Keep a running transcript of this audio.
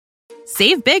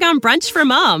Save big on brunch for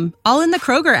mom, all in the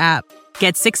Kroger app.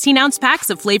 Get 16-ounce packs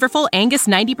of flavorful Angus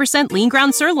 90% lean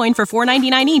ground sirloin for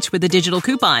 $4.99 each with a digital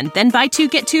coupon. Then buy 2,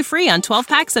 get 2 free on 12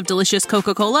 packs of delicious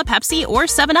Coca-Cola, Pepsi, or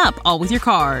 7-Up, all with your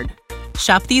card.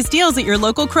 Shop these deals at your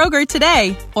local Kroger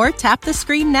today, or tap the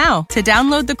screen now to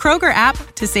download the Kroger app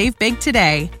to save big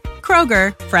today.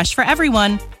 Kroger, fresh for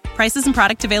everyone. Prices and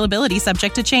product availability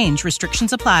subject to change.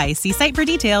 Restrictions apply. See site for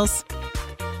details.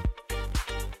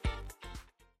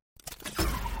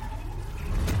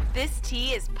 This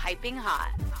tea is piping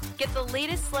hot. Get the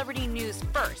latest celebrity news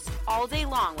first all day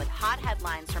long with hot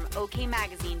headlines from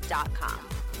okmagazine.com.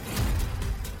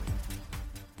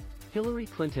 Hillary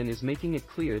Clinton is making it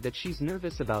clear that she's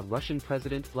nervous about Russian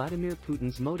President Vladimir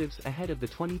Putin's motives ahead of the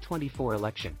 2024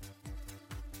 election.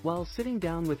 While sitting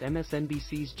down with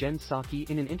MSNBC's Jen Psaki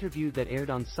in an interview that aired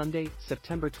on Sunday,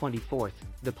 September 24,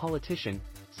 the politician,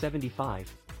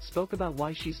 75, spoke about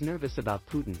why she's nervous about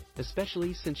Putin,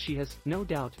 especially since she has no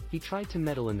doubt he tried to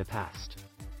meddle in the past.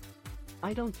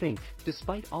 I don't think,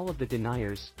 despite all of the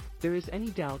deniers, there is any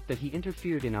doubt that he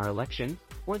interfered in our election,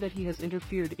 or that he has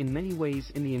interfered in many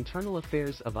ways in the internal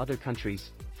affairs of other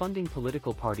countries, funding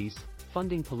political parties,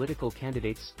 funding political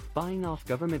candidates, buying off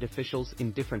government officials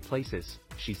in different places,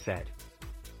 she said.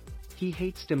 He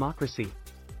hates democracy.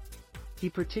 He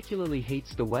particularly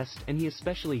hates the West, and he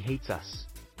especially hates us.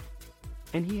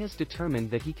 And he has determined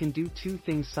that he can do two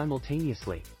things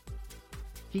simultaneously.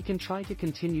 He can try to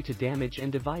continue to damage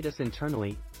and divide us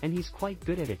internally, and he's quite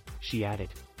good at it, she added.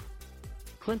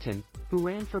 Clinton, who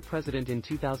ran for president in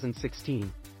 2016,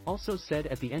 also said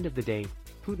at the end of the day,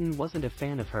 Putin wasn't a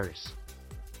fan of hers.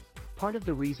 Part of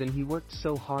the reason he worked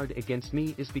so hard against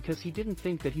me is because he didn't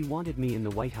think that he wanted me in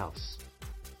the White House.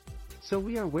 So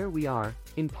we are where we are,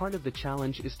 and part of the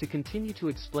challenge is to continue to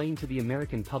explain to the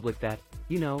American public that,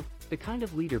 the kind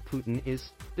of leader Putin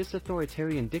is, this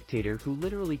authoritarian dictator who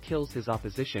literally kills his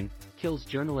opposition, kills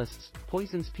journalists,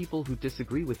 poisons people who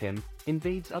disagree with him,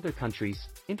 invades other countries,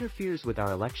 interferes with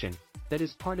our election. That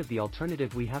is part of the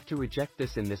alternative. We have to reject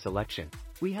this in this election.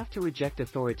 We have to reject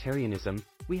authoritarianism,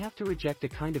 we have to reject a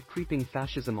kind of creeping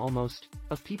fascism almost,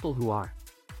 of people who are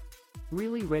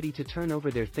really ready to turn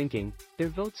over their thinking, their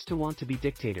votes to want to be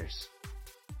dictators.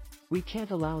 We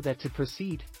can't allow that to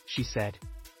proceed, she said.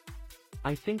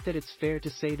 I think that it's fair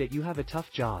to say that you have a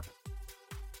tough job.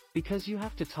 Because you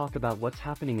have to talk about what's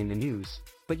happening in the news,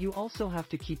 but you also have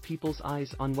to keep people's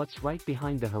eyes on what's right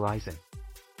behind the horizon.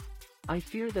 I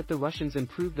fear that the Russians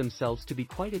improve themselves to be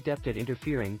quite adept at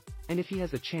interfering, and if he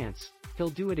has a chance, he'll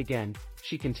do it again,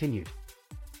 she continued.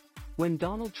 When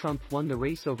Donald Trump won the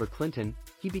race over Clinton,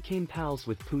 he became pals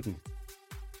with Putin.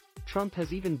 Trump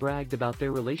has even bragged about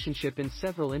their relationship in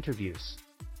several interviews.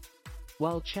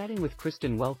 While chatting with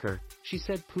Kristen Welker, she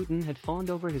said Putin had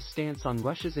fawned over his stance on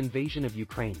Russia's invasion of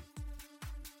Ukraine.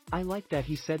 I like that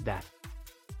he said that.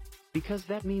 Because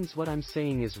that means what I'm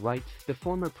saying is right, the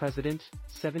former president,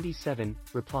 77,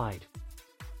 replied.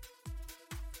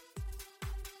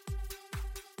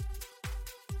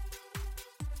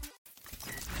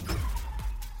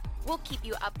 We'll keep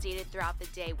you updated throughout the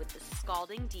day with the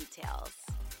scalding details.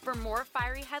 For more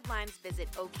fiery headlines,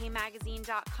 visit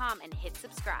okmagazine.com and hit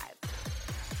subscribe.